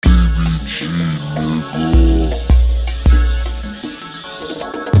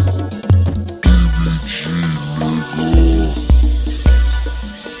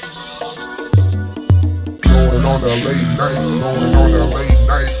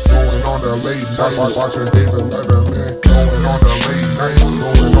watching David Letterman, going on the late night,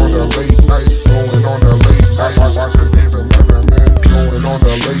 going on the late night, going on the late night, watching David Letterman, going on the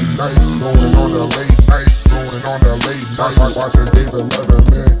late night, going on the late night, going on the late night, watching David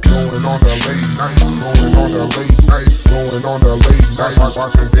Letterman, going on the late night, going on the late night, going on the late night,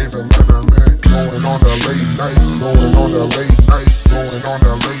 watching David Letterman, going on the late night, going on the late night, going on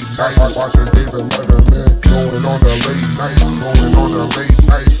the late night, watching David Letterman, going on the late night, going on the late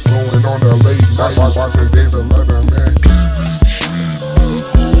night, going on the late night, watching David Letterman.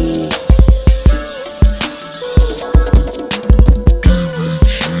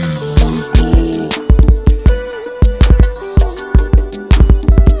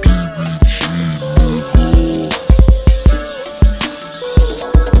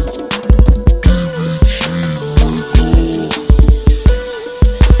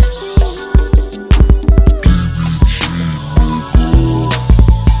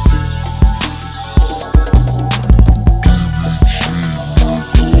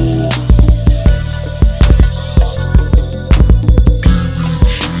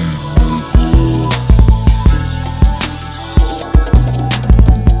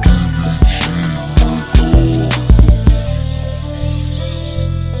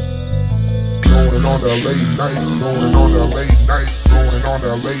 On the late night, going on the late night, going on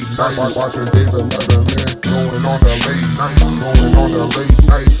the late night, watching David Letterman, going on the late night, going on the late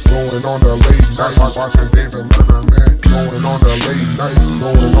night, going on the late night, watching David Letterman, going on the late night,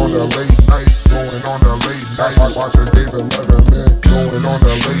 going on the late night, going on the late night, watching David